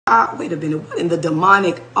Wait a minute. What in the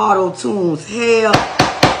demonic auto-tunes? Hell.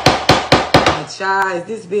 Child, is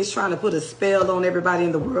this bitch trying to put a spell on everybody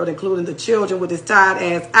in the world, including the children, with this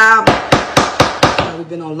tired-ass album? We've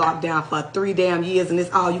been on lockdown for 3 damn years, and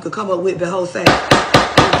this all you could come up with, Beyonce.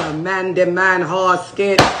 The man hard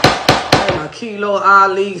skit. And a Kilo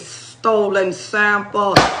Ali stolen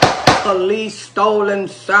sample. Police stolen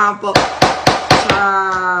sample.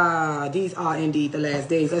 These are indeed the last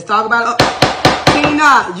days. Let's talk about it.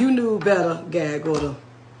 Tina, you knew better. Gag order.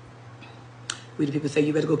 We the people say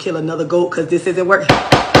you better go kill another goat because this isn't working.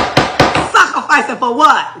 Sacrificing for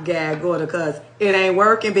what? Gag order, because it ain't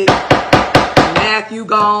working, bitch. Matthew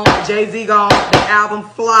gone, Jay-Z gone, the album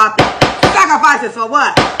flopping. Sacrifices for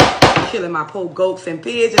what? Killing my poor goats and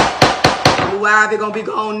pigeons. Blue Ivy gonna be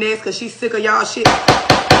gone next because she's sick of y'all shit.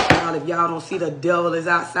 Y'all, if y'all don't see the devil is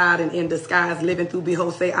outside and in disguise living through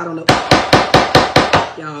Beyonce, I don't know.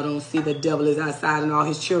 Y'all don't see the devil is outside and all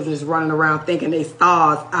his children is running around thinking they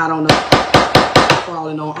stars, I don't know.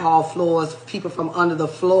 Crawling on all floors, people from under the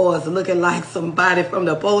floors looking like somebody from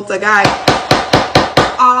the poltergeist.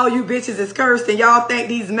 All you bitches is cursed and y'all think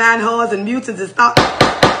these man-whores and mutants is stop.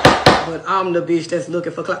 But I'm the bitch that's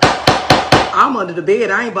looking for clout. I'm under the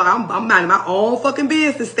bed. I'm minding my own fucking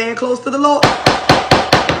business, staying close to the Lord.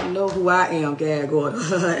 I know who I am, gag order.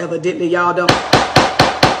 Evidently y'all don't.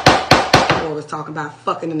 Or was talking about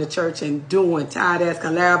fucking in the church and doing tired-ass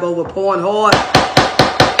collab over porn hard.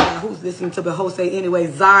 Who's listening to Beyonce anyway?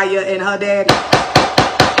 Zaya and her daddy.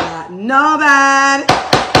 Nobody.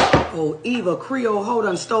 Oh, Eva Creole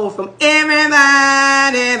Holden stole from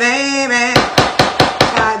everybody, baby.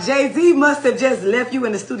 Jay-Z must have just left you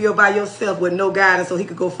in the studio by yourself with no guidance so he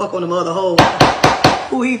could go fuck on them other hoes.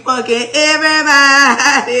 Who he fucking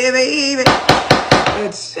everybody, baby.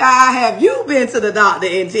 And child, have you been to the doctor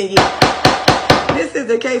in 10 years? This is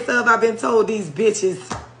the case of I've been told these bitches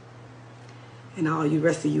and all you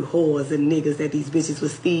rest of you whores and niggas that these bitches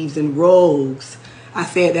was thieves and rogues. I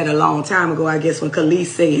said that a long time ago. I guess when Khalees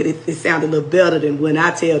said it, it sounded a little better than when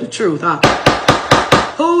I tell the truth, huh?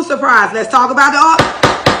 Who's surprised? Let's talk about the art.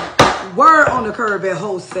 Word on the curb that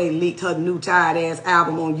Jose leaked her new tired-ass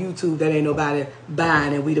album on YouTube that ain't nobody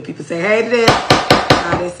buying. And we the people say, hey to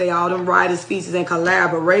that. They say all them writers, features, and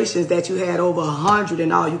collaborations that you had over 100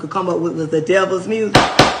 and all you could come up with was the devil's music.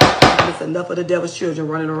 It's enough of the devil's children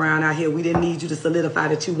running around out here. We didn't need you to solidify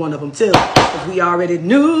that you one of them too. Because we already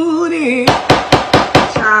knew it.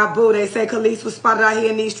 Child boo, they say Khalees was spotted out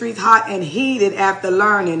here in these streets hot and heated after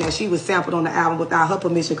learning that she was sampled on the album without her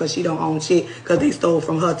permission because she don't own shit because they stole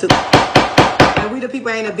from her too. And we the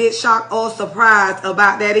people ain't a bit shocked or surprised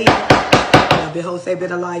about that either. Beyonce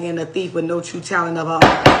been a liar and a thief with no true talent of her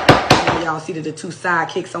own. Y'all see that the two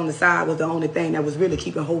sidekicks on the side was the only thing that was really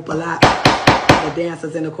keeping hope alive. The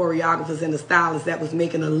dancers and the choreographers and the stylists that was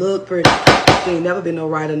making her look pretty. She ain't never been no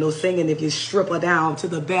writer, no singing. If you strip her down to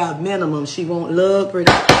the bare minimum, she won't look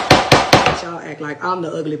pretty. Y'all act like I'm the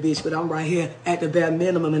ugly bitch, but I'm right here at the bare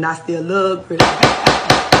minimum and I still look pretty.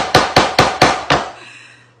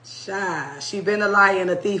 Shy. She been a liar and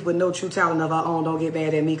a thief with no true talent of her own. Don't get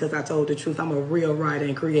mad at me because I told the truth. I'm a real writer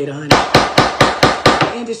and creator, honey.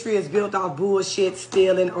 The industry is built off bullshit,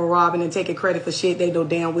 stealing or robbing and taking credit for shit they know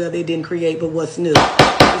damn well they didn't create, but what's new?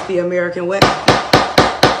 It's the American way.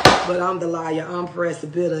 But I'm the liar, I'm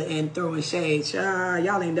pressed, bitter, and throwing shade.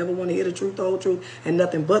 Y'all ain't never want to hear the truth, the whole truth, and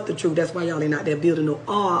nothing but the truth. That's why y'all ain't out there building no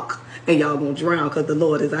ark, and y'all gonna drown because the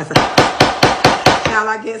Lord is outside. Now,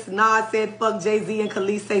 I guess Nas said fuck Jay-Z and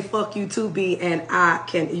Khalees say fuck you too, B, and I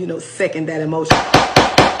can, second that emotion.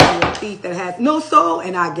 You're a thief that has no soul,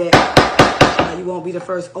 and I get you won't be the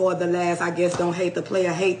first or the last. I guess don't hate the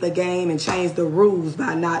player, hate the game, and change the rules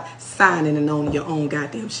by not signing and owning your own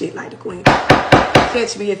goddamn shit like the queen.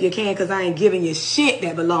 Catch me if you can, because I ain't giving you shit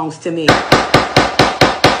that belongs to me.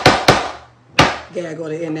 Gotta go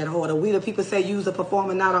to end that order. We the people say use a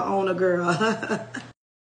performer, not an owner, girl.